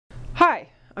Hi,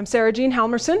 I'm Sarah Jean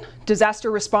Halmerson,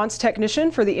 Disaster Response Technician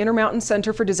for the Intermountain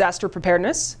Center for Disaster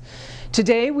Preparedness.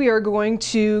 Today we are going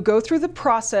to go through the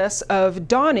process of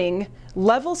donning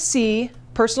Level C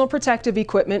personal protective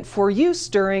equipment for use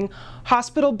during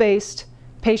hospital-based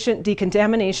patient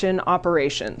decontamination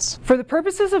operations. For the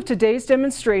purposes of today's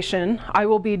demonstration, I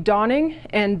will be donning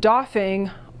and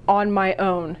doffing on my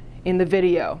own in the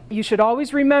video. You should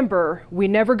always remember, we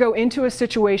never go into a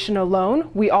situation alone.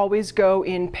 We always go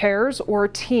in pairs or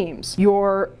teams.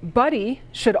 Your buddy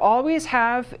should always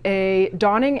have a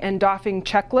donning and doffing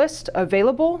checklist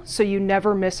available so you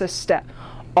never miss a step.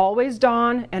 Always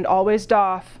don and always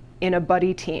doff in a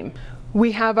buddy team.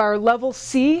 We have our Level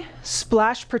C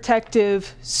splash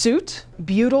protective suit,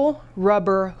 butyl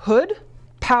rubber hood,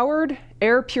 powered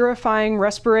air purifying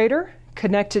respirator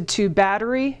connected to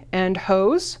battery and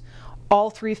hose, all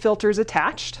 3 filters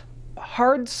attached,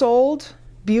 hard-soled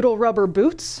butyl rubber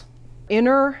boots,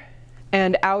 inner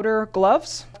and outer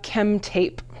gloves, Chem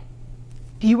tape.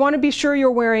 You want to be sure you're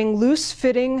wearing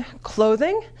loose-fitting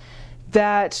clothing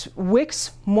that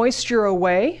wicks moisture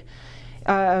away,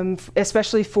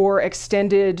 especially for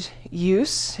extended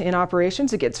use in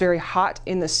operations. It gets very hot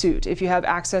in the suit. If you have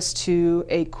access to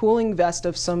a cooling vest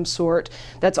of some sort,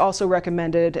 that's also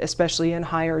recommended, especially in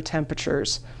higher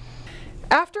temperatures.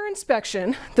 After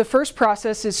inspection, the first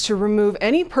process is to remove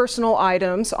any personal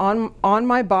items on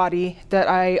my body that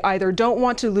I either don't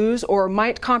want to lose or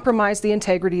might compromise the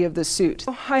integrity of the suit.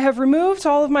 I have removed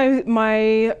all of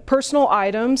my personal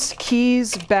items,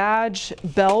 keys, badge,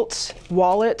 belt,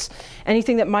 wallet,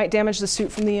 anything that might damage the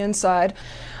suit from the inside.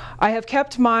 I have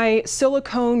kept my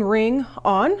silicone ring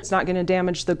on. It's not going to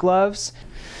damage the gloves.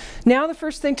 Now the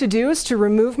first thing to do is to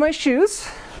remove my shoes.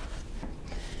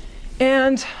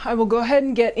 And I will go ahead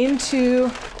and get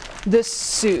into this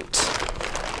suit.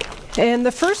 And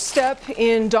the first step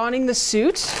in donning the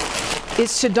suit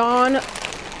is to don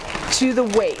to the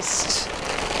waist.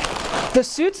 The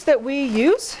suits that we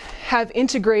use have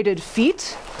integrated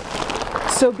feet,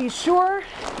 so be sure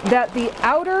that the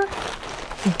outer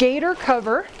gaiter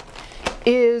cover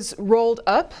is rolled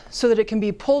up so that it can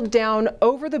be pulled down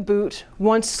over the boot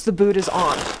once the boot is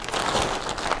on.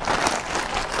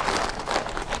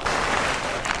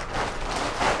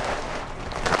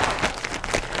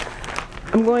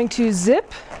 I'm going to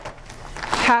zip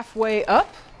halfway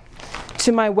up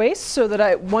to my waist so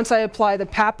that once I apply the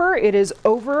papper, it is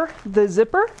over the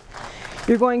zipper.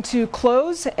 You're going to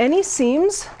close any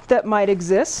seams that might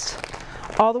exist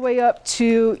all the way up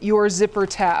to your zipper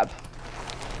tab.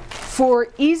 For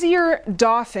easier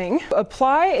doffing,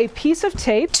 apply a piece of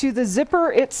tape to the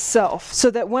zipper itself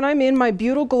so that when I'm in my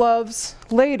butyl gloves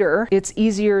later, it's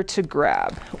easier to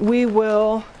grab. We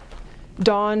will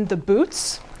don the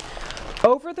boots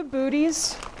over the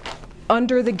booties,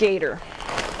 under the gaiter.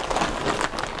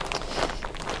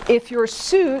 If your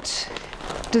suit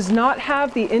does not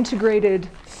have the integrated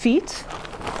feet,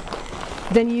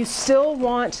 then you still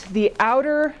want the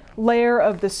outer layer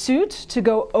of the suit to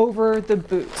go over the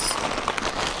boots.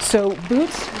 So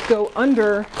boots go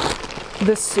under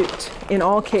the suit in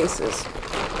all cases.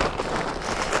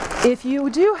 If you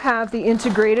do have the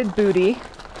integrated bootie,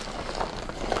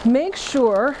 make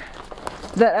sure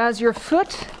that as your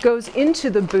foot goes into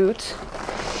the boot,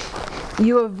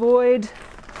 you avoid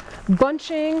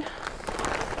bunching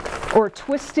or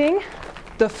twisting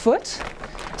the foot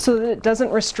so that it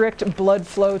doesn't restrict blood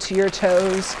flow to your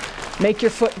toes, make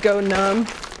your foot go numb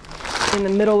in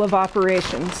the middle of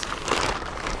operations.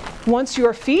 Once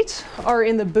your feet are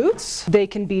in the boots, they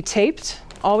can be taped.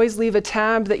 Always leave a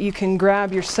tab that you can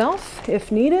grab yourself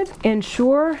if needed.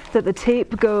 Ensure that the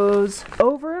tape goes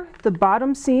over the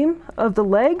bottom seam of the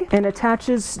leg and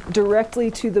attaches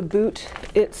directly to the boot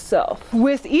itself.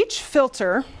 With each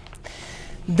filter,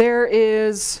 there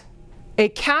is a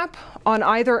cap on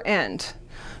either end.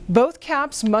 Both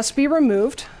caps must be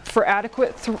removed for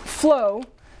adequate flow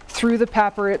through the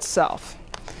papper itself.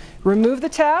 Remove the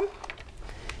tab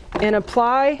and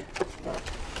apply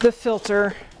the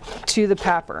filter to the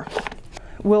papper.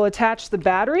 We'll attach the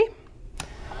battery.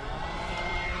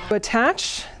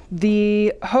 Attach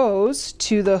the hose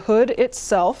to the hood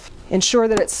itself. Ensure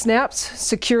that it snaps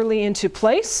securely into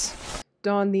place.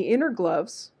 Don the inner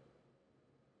gloves.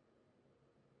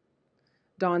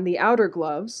 Don the outer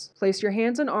gloves. Place your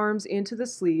hands and arms into the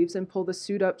sleeves and pull the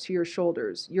suit up to your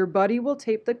shoulders. Your buddy will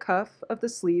tape the cuff of the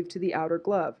sleeve to the outer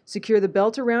glove. Secure the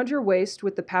belt around your waist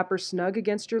with the papper snug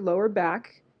against your lower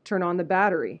back. Turn on the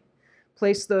battery.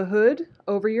 Place the hood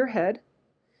over your head.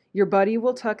 Your buddy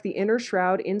will tuck the inner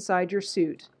shroud inside your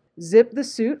suit. Zip the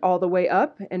suit all the way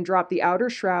up and drop the outer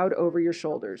shroud over your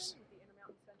shoulders.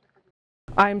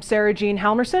 I'm Sarah Jean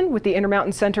Halmerson with the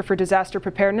Intermountain Center for Disaster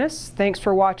Preparedness. Thanks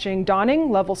for watching Donning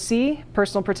Level C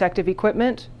Personal Protective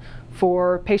Equipment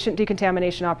for Patient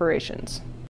Decontamination Operations.